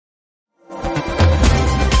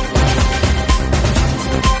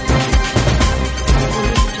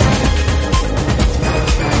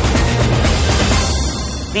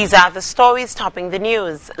These are the stories topping the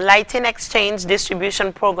news. Lighting Exchange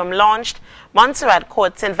Distribution Program launched. Montserrat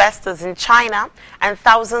courts investors in China, and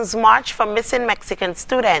thousands march for missing Mexican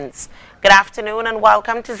students. Good afternoon and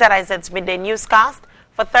welcome to ZIZ's Midday Newscast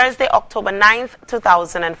for Thursday, October 9th,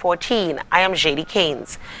 2014. I am JD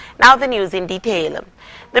Keynes. Now the news in detail.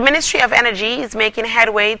 The Ministry of Energy is making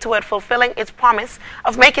headway toward fulfilling its promise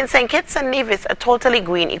of making St. Kitts and Nevis a totally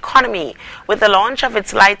green economy with the launch of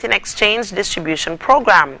its Lighting Exchange Distribution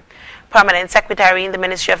Program. Permanent Secretary in the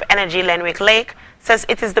Ministry of Energy, Lenwick Lake, says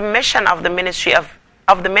it is the mission of the Ministry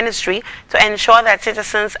to ensure that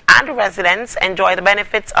citizens and residents enjoy the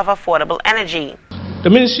benefits of affordable energy. The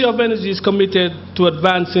Ministry of Energy is committed to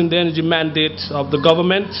advancing the energy mandate of the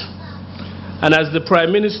government, and as the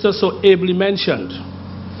Prime Minister so ably mentioned,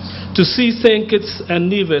 to see St. Kitts and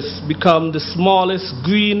Nevis become the smallest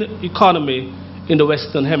green economy in the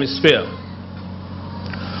Western Hemisphere.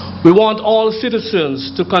 We want all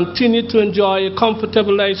citizens to continue to enjoy a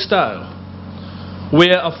comfortable lifestyle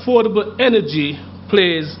where affordable energy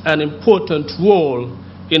plays an important role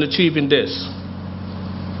in achieving this.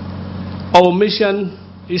 Our mission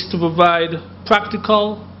is to provide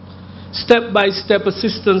practical, step-by-step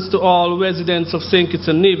assistance to all residents of St. Kitts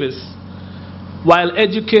and Nevis, while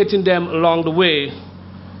educating them along the way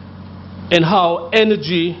in how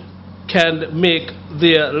energy can make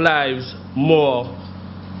their lives more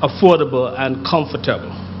affordable and comfortable.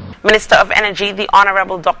 Minister of Energy, the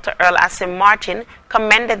Honorable Dr. Earl Asim Martin,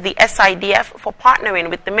 commended the SIDF for partnering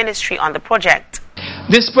with the ministry on the project.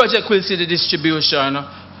 This project will see the distribution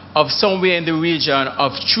of somewhere in the region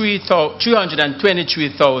of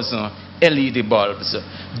 323,000 LED bulbs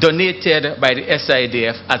donated by the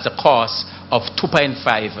SIDF at a cost of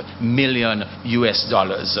 $2.5 million.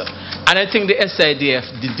 And I think the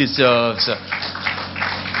SIDF deserves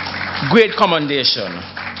great commendation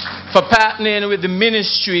for partnering with the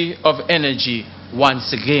Ministry of Energy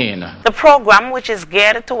once again. The program, which is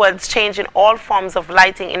geared towards changing all forms of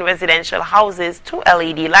lighting in residential houses to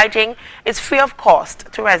LED lighting, is free of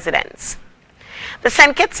cost to residents. The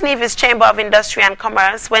St. Kitts Nevis Chamber of Industry and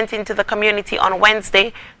Commerce went into the community on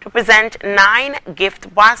Wednesday to present 9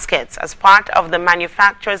 gift baskets as part of the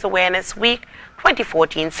Manufacturers Awareness Week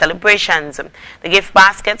 2014 celebrations. The gift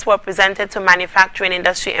baskets were presented to manufacturing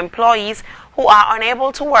industry employees who are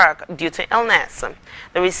unable to work due to illness.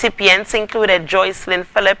 The recipients included Joycelyn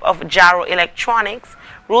Phillip of Jarrow Electronics,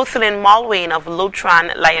 Ruthlyn Mulwayne of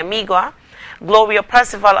Lutran Liamiga, Gloria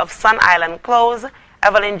Percival of Sun Island Clothes,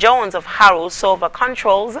 Evelyn Jones of Harrow Silver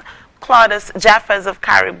Controls, Claudius Jaffers of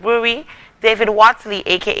Carrie Brewery, David Watley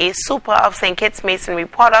aka Super of St. Kitts Masonry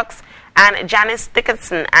Products, and Janice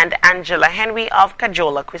Dickinson and Angela Henry of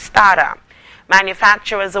Cajola Cristata.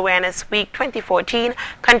 Manufacturers Awareness Week 2014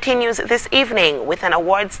 continues this evening with an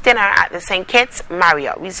awards dinner at the St. Kitts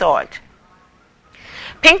Marriott Resort.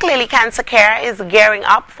 Pink Lily Cancer Care is gearing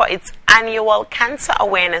up for its annual Cancer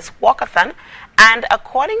Awareness Walkathon, and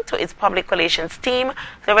according to its public relations team,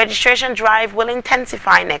 the registration drive will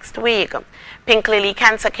intensify next week. Pink Lily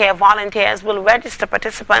Cancer Care volunteers will register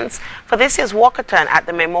participants for this year's walkathon at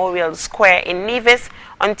the Memorial Square in Nevis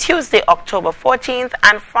on Tuesday, October 14th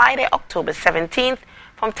and Friday, October 17th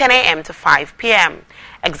from 10 a.m. to 5 p.m.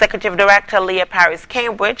 Executive Director Leah Paris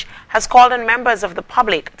Cambridge has called on members of the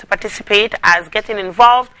public to participate as getting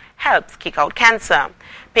involved helps kick out cancer.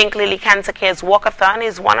 Pink Lily Cancer Care's Walkathon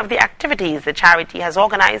is one of the activities the charity has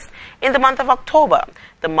organized in the month of October,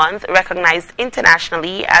 the month recognized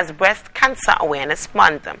internationally as Breast Cancer Awareness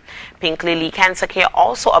Month. Pink Lily Cancer Care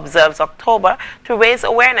also observes October to raise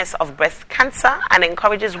awareness of breast cancer and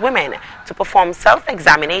encourages women to perform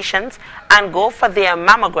self-examinations and go for their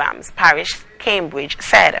mammograms, Paris Cambridge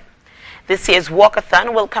said. This year's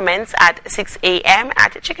walkathon will commence at 6 a.m.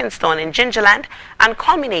 at Chickenstone in Gingerland and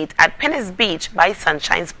culminate at Pennis Beach by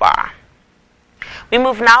Sunshine's Bar. We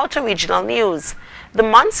move now to regional news. The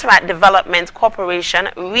Montserrat Development Corporation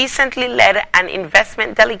recently led an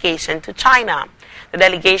investment delegation to China. The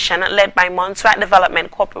delegation, led by Montserrat Development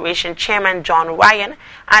Corporation Chairman John Ryan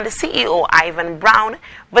and CEO Ivan Brown,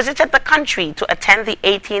 visited the country to attend the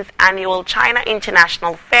 18th Annual China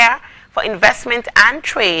International Fair for Investment and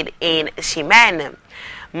Trade in Ximen.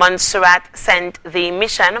 Montserrat sent the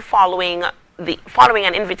mission following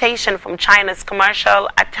an invitation from China's commercial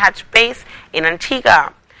attached base in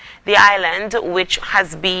Antigua. The island, which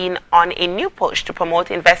has been on a new push to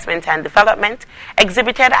promote investment and development,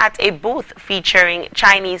 exhibited at a booth featuring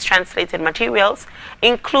Chinese translated materials,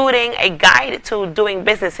 including a guide to doing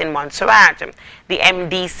business in Montserrat. The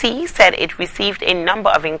MDC said it received a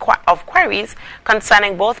number of queries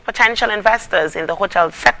concerning both potential investors in the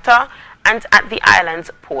hotel sector and at the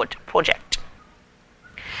island's port project.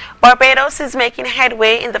 Barbados is making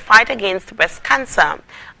headway in the fight against breast cancer.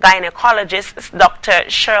 Gynecologist Dr.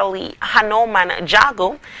 Shirley Hanuman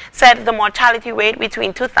Jago said the mortality rate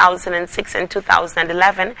between 2006 and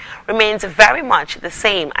 2011 remains very much the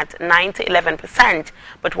same at 9 to 11%.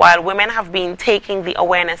 But while women have been taking the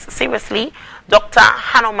awareness seriously, Dr.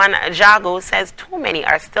 Hanuman Jago says too many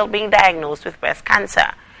are still being diagnosed with breast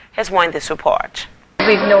cancer. Here's more in this report.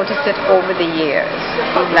 We've noticed it over the years.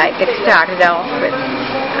 Like it started off with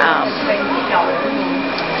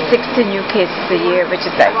 60 new cases a year, which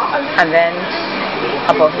is like, and then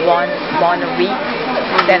about one a week.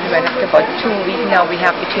 Then went up to about 2 a week. Now we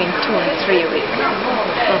have between 2 and 3 a week.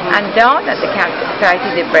 And down at the Cancer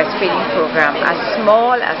Society, the breastfeeding program, as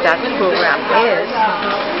small as that program is,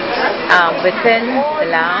 within the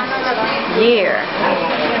last year,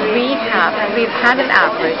 we've had an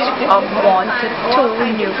average of 1 to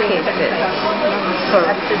 2 new cases per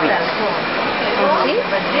week. See?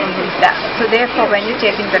 So therefore, when you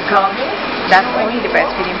take into account that's only the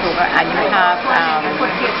breastfeeding program, and you have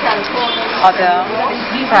other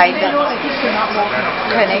private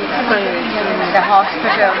clinics, the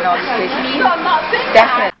hospital, and all these places,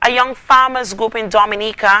 definitely. A young farmers group in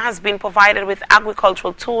Dominica has been provided with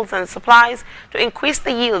agricultural tools and supplies to increase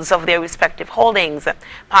the yields of their respective holdings.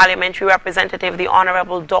 Parliamentary Representative the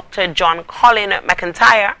Honorable Dr. John Colin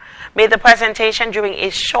McIntyre made the presentation during a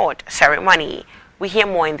short ceremony. We hear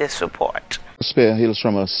more in this report. Spare hails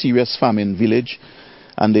from a serious farming village,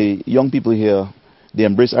 and the young people here, they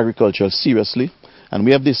embrace agriculture seriously. And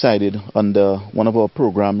we have decided under one of our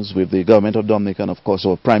programs with the government of Dominica, and of course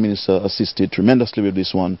our Prime Minister assisted tremendously with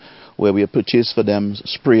this one, where we have purchased for them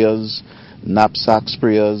sprayers, knapsack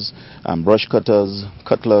sprayers, brush cutters,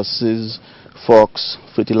 cutlasses, forks,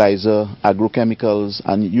 fertilizer, agrochemicals,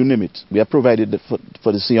 and you name it. We have provided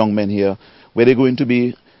for these young men here, where they're going to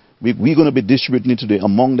be, we're going to be distributing it today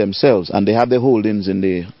among themselves, and they have their holdings in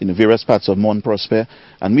the various parts of Mount Prosper.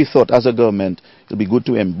 And we thought, as a government, it would be good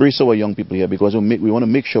to embrace our young people here, because we want to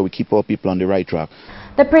make sure we keep our people on the right track.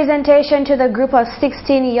 The presentation to the group of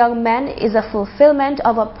 16 young men is a fulfillment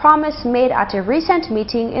of a promise made at a recent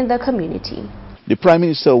meeting in the community. The Prime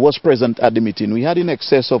Minister was present at the meeting. We had in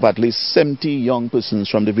excess of at least 70 young persons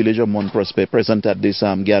from the village of Mount Prosper present at this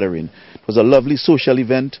gathering. It was a lovely social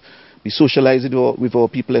event. We socialized with our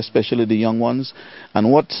people, especially the young ones.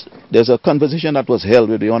 And there's a conversation that was held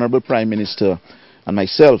with the Honorable Prime Minister and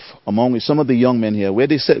myself, among with some of the young men here, where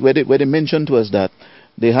they mentioned to us that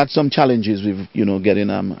they had some challenges with, getting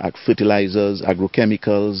fertilizers,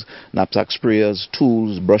 agrochemicals, knapsack sprayers,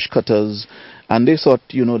 tools, brush cutters. And they thought,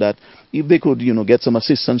 that if they could, get some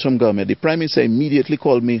assistance from government. The Prime Minister immediately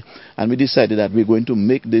called me, and we decided that we're going to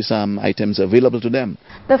make these items available to them.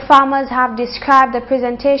 The farmers have described the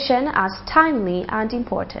presentation as timely and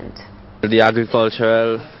important. The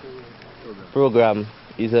agricultural program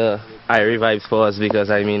is a high vibes for us, because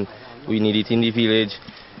we need it in the village.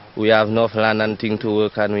 We have enough land and thing to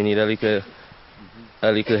work, and we need a little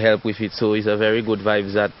help with it. So it's a very good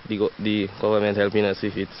vibes that the government helping us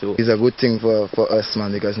with it. So it's a good thing for us,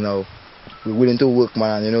 man, because now we're willing to work,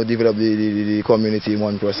 man, and develop the community in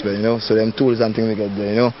Mount Prosper, so them tools and things we get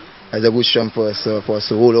there, it's a good strength for us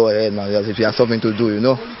to hold our head, man. If you have something to do,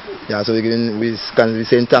 yeah, so we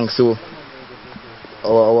saying thanks to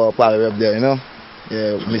our party up there,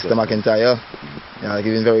 yeah, Mr. McIntyre, yeah,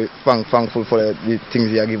 giving very thankful for the things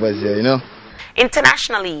he give us there,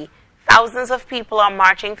 Internationally, thousands of people are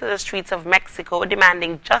marching through the streets of Mexico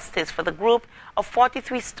demanding justice for the group of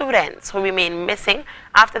 43 students who remain missing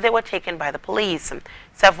after they were taken by the police.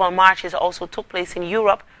 Several marches also took place in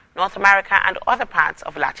Europe, North America, and other parts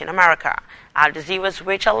of Latin America. Al Jazeera's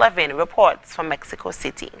Rachel Levin reports from Mexico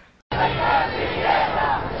City.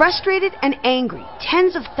 Frustrated and angry,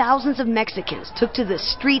 tens of thousands of Mexicans took to the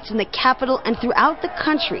streets in the capital and throughout the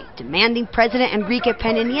country, demanding President Enrique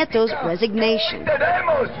Peña Nieto's resignation.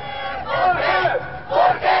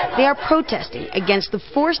 They are protesting against the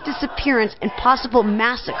forced disappearance and possible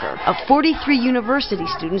massacre of 43 university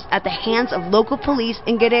students at the hands of local police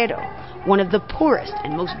in Guerrero, one of the poorest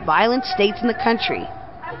and most violent states in the country.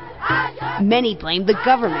 Many blame the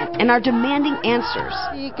government and are demanding answers.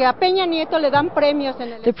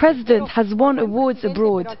 The president has won awards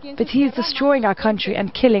abroad, but he is destroying our country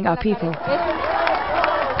and killing our people.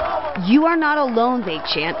 You are not alone, they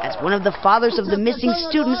chant, as one of the fathers of the missing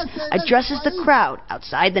students addresses the crowd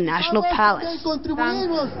outside the National Palace.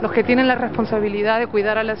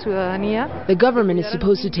 The government is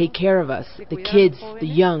supposed to take care of us, the kids, the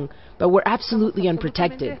young, but we're absolutely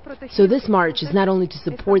unprotected. So this march is not only to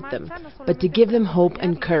support them, but to give them hope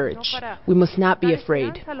and courage. We must not be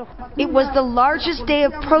afraid. It was the largest day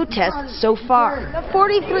of protest so far. The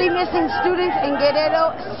 43 missing students in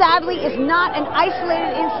Guerrero, sadly, is not an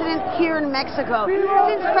isolated incident here in Mexico.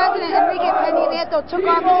 Since President Enrique Peña Nieto took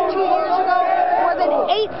office 2 years ago, more than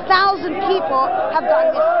 8,000 people have gone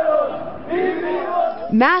missing.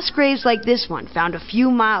 Mass graves like this one, found a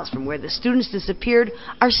few miles from where the students disappeared,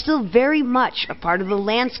 are still very much a part of the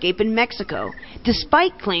landscape in Mexico,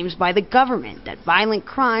 despite claims by the government that violent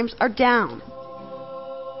crimes are down.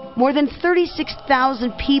 More than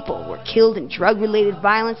 36,000 people were killed in drug-related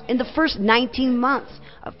violence in the first 19 months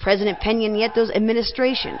of President Peña Nieto's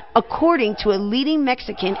administration, according to a leading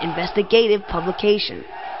Mexican investigative publication.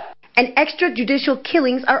 And extrajudicial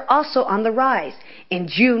killings are also on the rise. In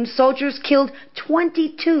June, soldiers killed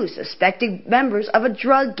 22 suspected members of a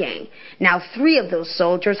drug gang. Now 3 of those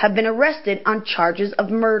soldiers have been arrested on charges of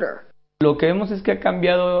murder. What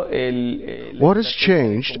has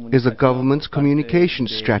changed is the government's communication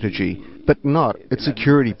strategy, but not its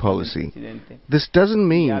security policy. This doesn't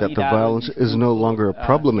mean that the violence is no longer a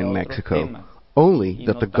problem in Mexico, only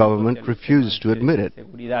that the government refuses to admit it.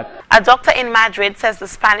 A doctor in Madrid says the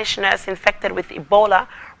Spanish nurse infected with Ebola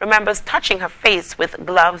remembers touching her face with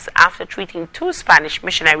gloves after treating 2 Spanish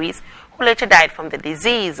missionaries who later died from the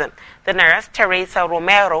disease. The nurse, Teresa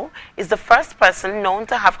Romero, is the first person known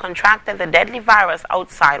to have contracted the deadly virus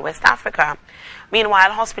outside West Africa.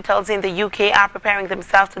 Meanwhile, hospitals in the UK are preparing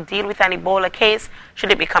themselves to deal with an Ebola case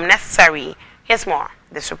should it become necessary. Here's more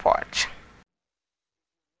in this report.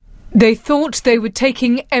 They thought they were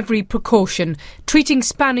taking every precaution, treating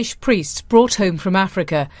Spanish priests brought home from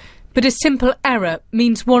Africa. But a simple error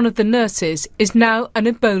means one of the nurses is now an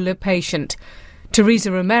Ebola patient. Teresa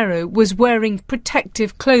Romero was wearing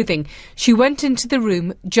protective clothing. She went into the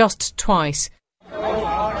room just twice.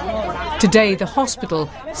 Today, the hospital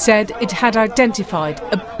said it had identified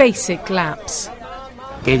a basic lapse.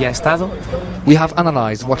 We have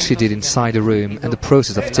analysed what she did inside the room and the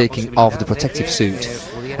process of taking off the protective suit.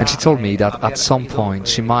 And she told me that at some point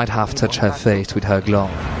she might have touched her face with her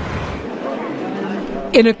glove.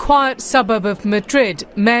 In a quiet suburb of Madrid,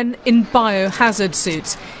 men in biohazard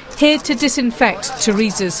suits here to disinfect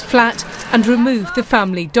Teresa's flat and remove the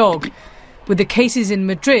family dog. With the cases in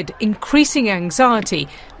Madrid increasing anxiety,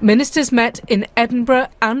 ministers met in Edinburgh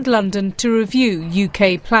and London to review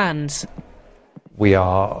UK plans. We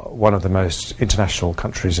are one of the most international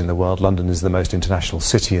countries in the world. London is the most international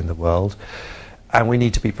city in the world. And we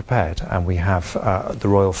need to be prepared. And we have the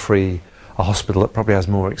Royal Free, a hospital that probably has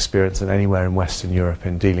more experience than anywhere in Western Europe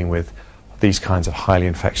in dealing with these kinds of highly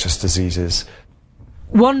infectious diseases.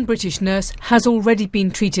 One British nurse has already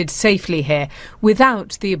been treated safely here,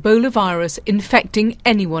 without the Ebola virus infecting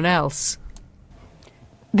anyone else.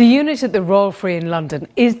 The unit at the Royal Free in London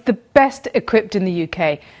is the best equipped in the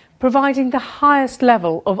UK, providing the highest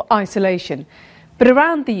level of isolation. But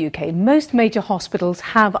around the UK, most major hospitals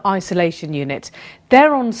have isolation units.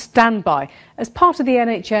 They're on standby as part of the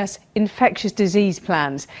NHS infectious disease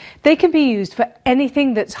plans. They can be used for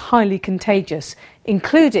anything that's highly contagious,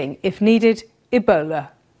 including, if needed, Ebola.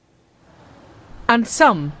 And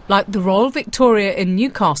some, like the Royal Victoria in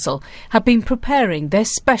Newcastle, have been preparing their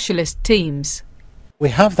specialist teams. We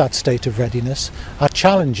have that state of readiness. Our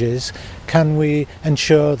challenge is, can we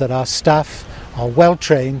ensure that our staff are well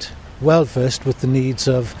trained, well versed with the needs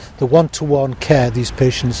of the one-to-one care these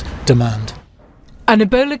patients demand. An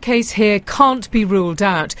Ebola case here can't be ruled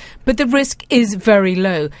out, but the risk is very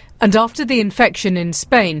low. And after the infection in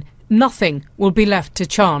Spain, nothing will be left to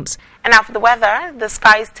chance. And now for the weather, the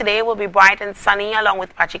skies today will be bright and sunny along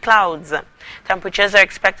with patchy clouds. Temperatures are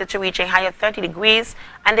expected to reach a high of 30 degrees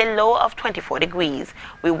and a low of 24 degrees.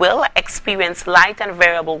 We will experience light and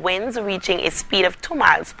variable winds reaching a speed of 2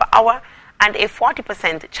 miles per hour and a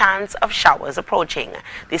 40% chance of showers approaching.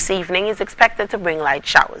 This evening is expected to bring light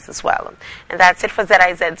showers as well. And that's it for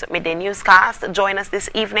ZIZ's Midday Newscast. Join us this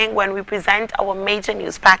evening when we present our major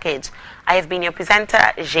news package. I have been your presenter,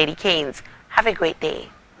 JD Keynes. Have a great day.